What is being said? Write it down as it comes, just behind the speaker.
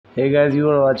Hey guys, you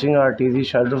are watching RTZ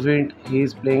Shadow Fiend. He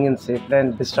is playing in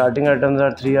SAFELANE. His starting items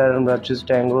are 3 iron brushes,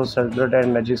 tango, circlet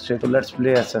and magic stick. So let's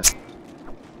play SF.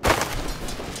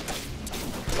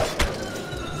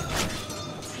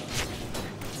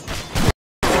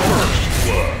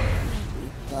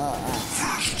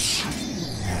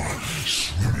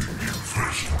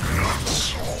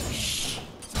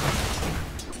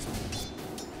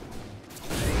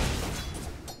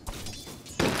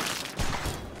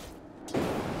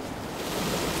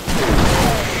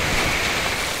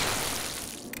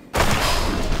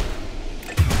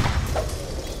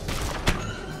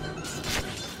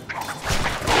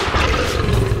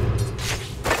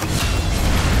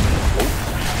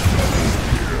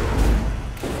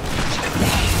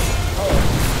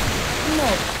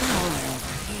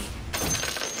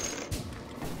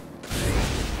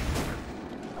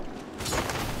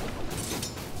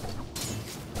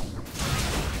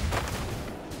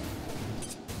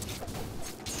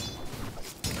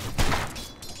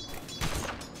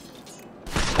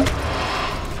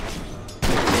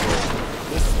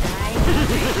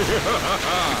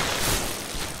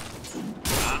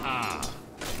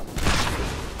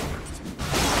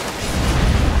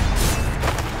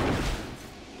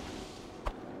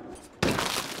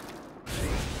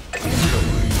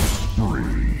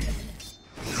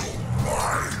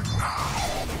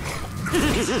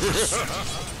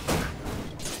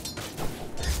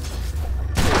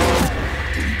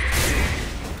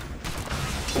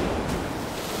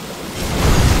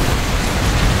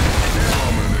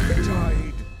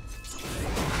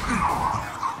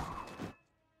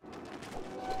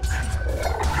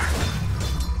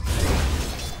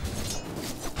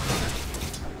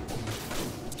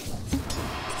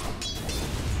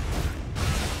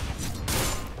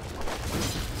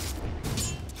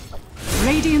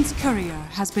 Radiant's courier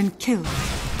has been killed.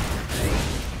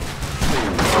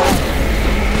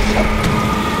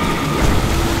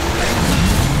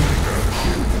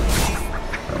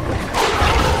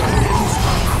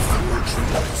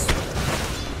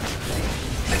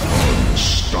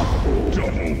 Unstoppable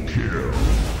double kill.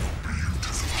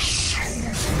 Beautiful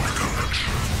soul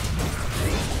recollection.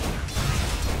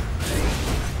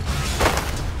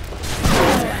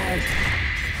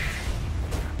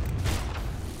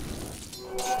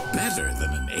 Better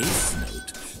than an eighth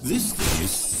note. This thing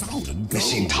is solid gold.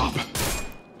 Missing top.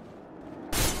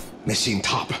 Missing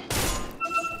top.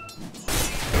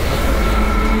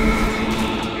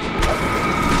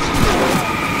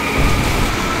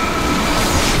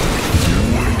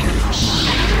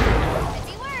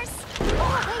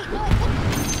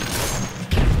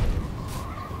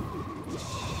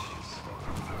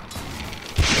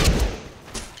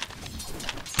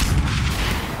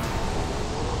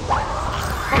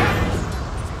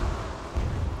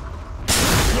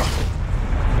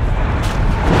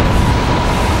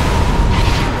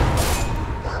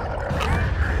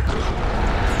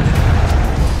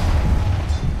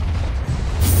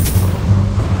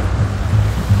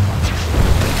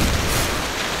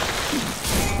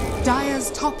 Dire's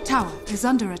top tower is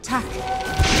under attack.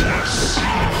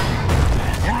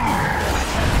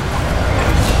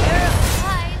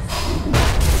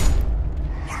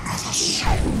 Another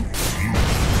soul.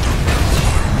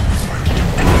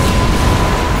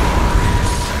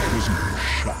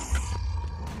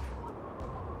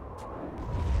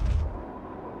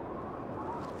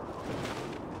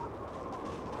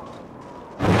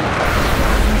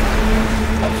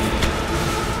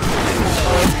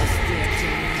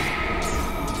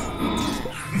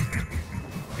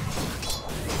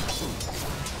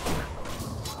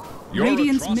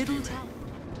 Radiant's middle tower.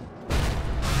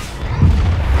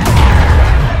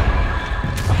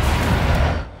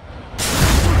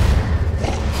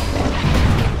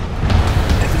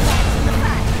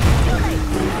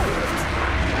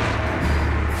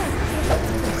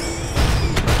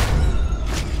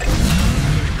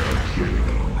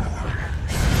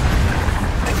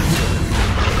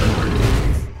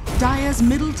 Dire's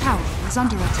middle tower is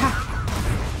under attack.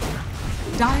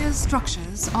 Dire's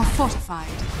structures are fortified.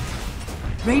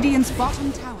 Radiant's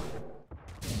bottom tower.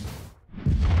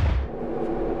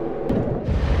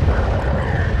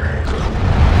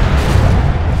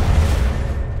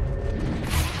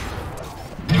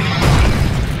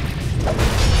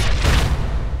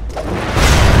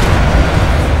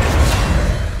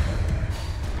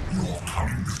 You're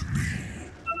coming with me.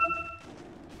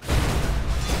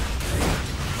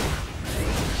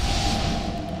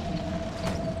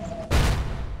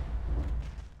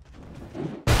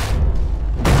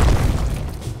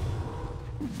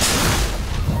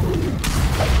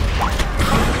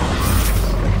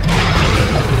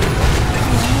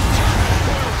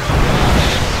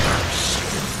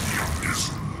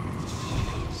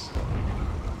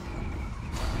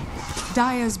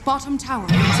 Dire's bottom tower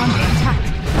is under attack.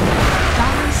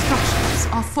 Dire's structures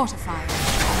are fortified.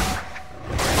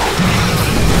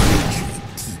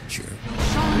 Teacher.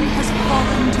 Sean has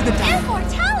fallen to the dark.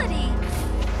 Immortality!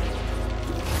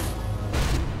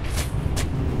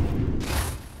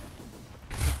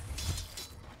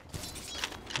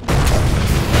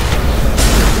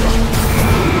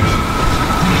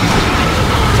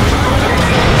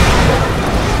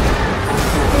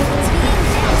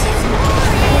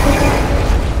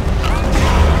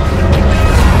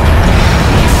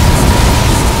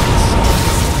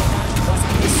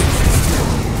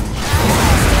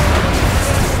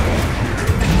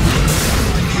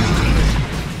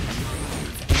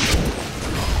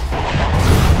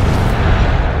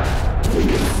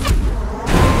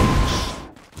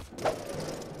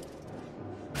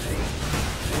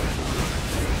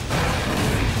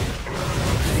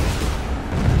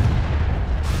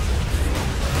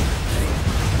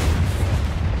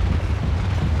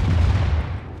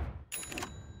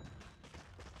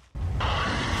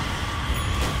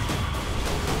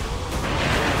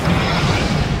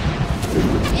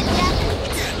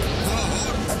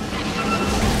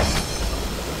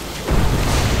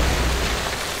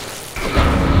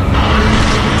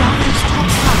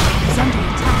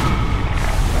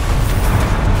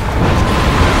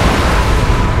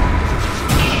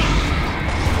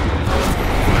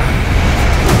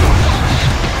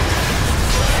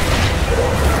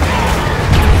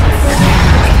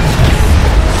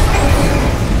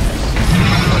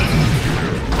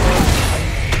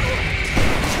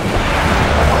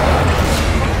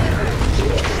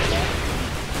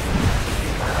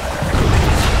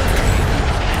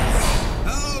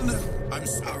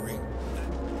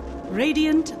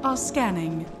 Radiant are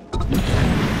scanning.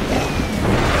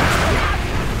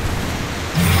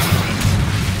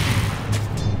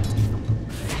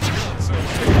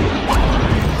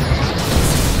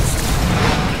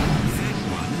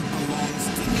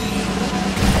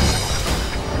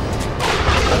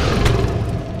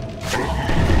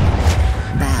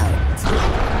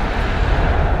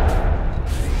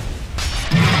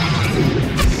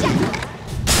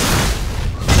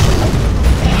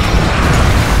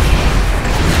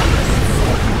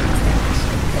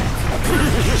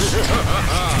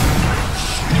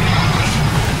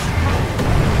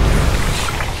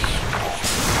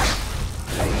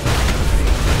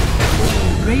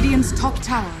 Radiant's top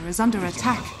tower is under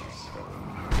attack.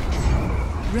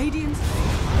 Radiant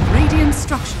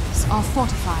structures are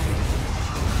fortified.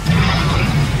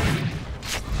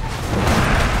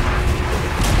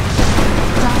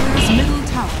 Dire's middle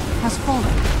tower has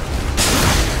fallen.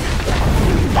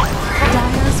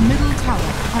 Dire's middle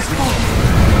tower has fallen.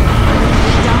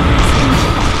 Dire's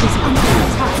ancient is under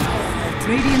attack.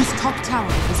 Radiant's top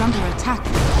tower is under attack.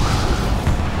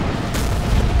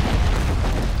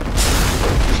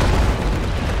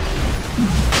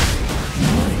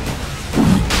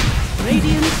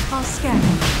 Radiant are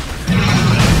scanning.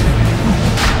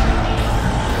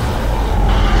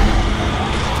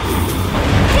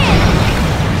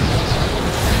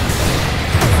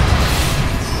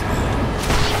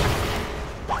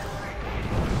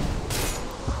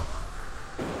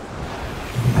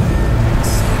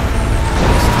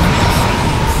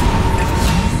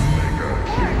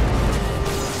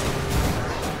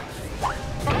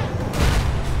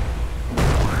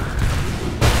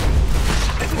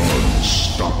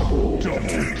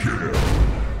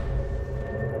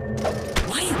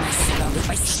 Why am I surrounded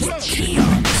by such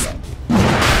chaos?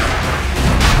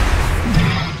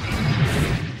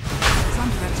 It's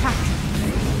under attack.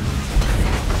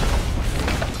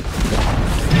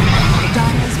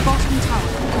 Dire's bottom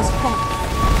tower has fallen.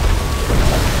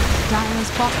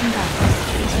 Dire's bottom tower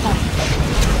is fallen.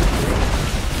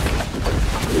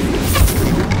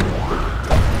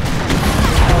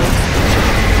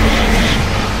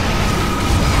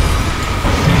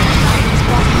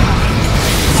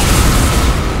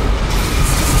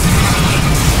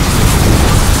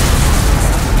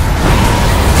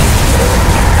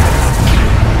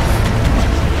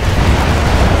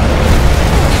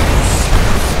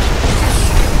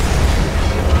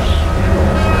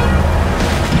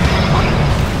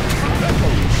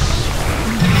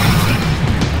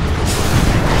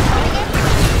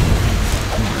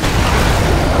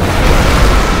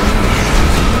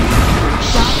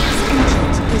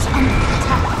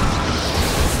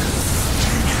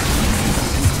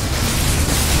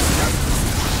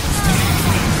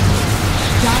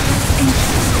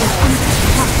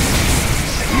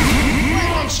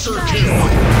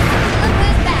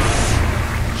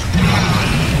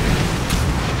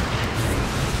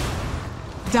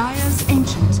 Dire's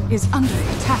Ancient is under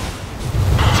attack.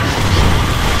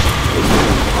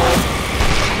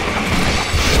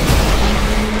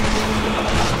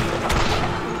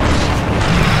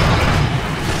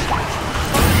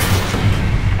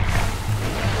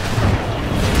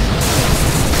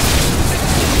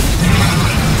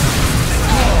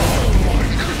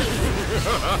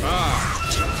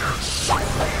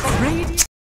 Radiant.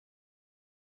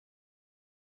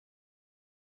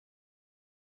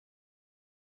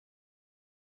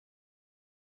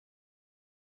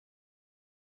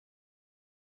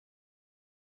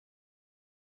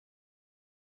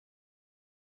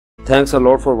 Thanks a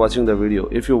lot for watching the video.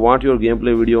 If you want your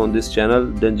gameplay video on this channel,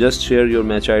 then just share your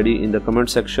match ID in the comment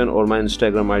section or my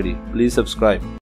Instagram ID. Please subscribe.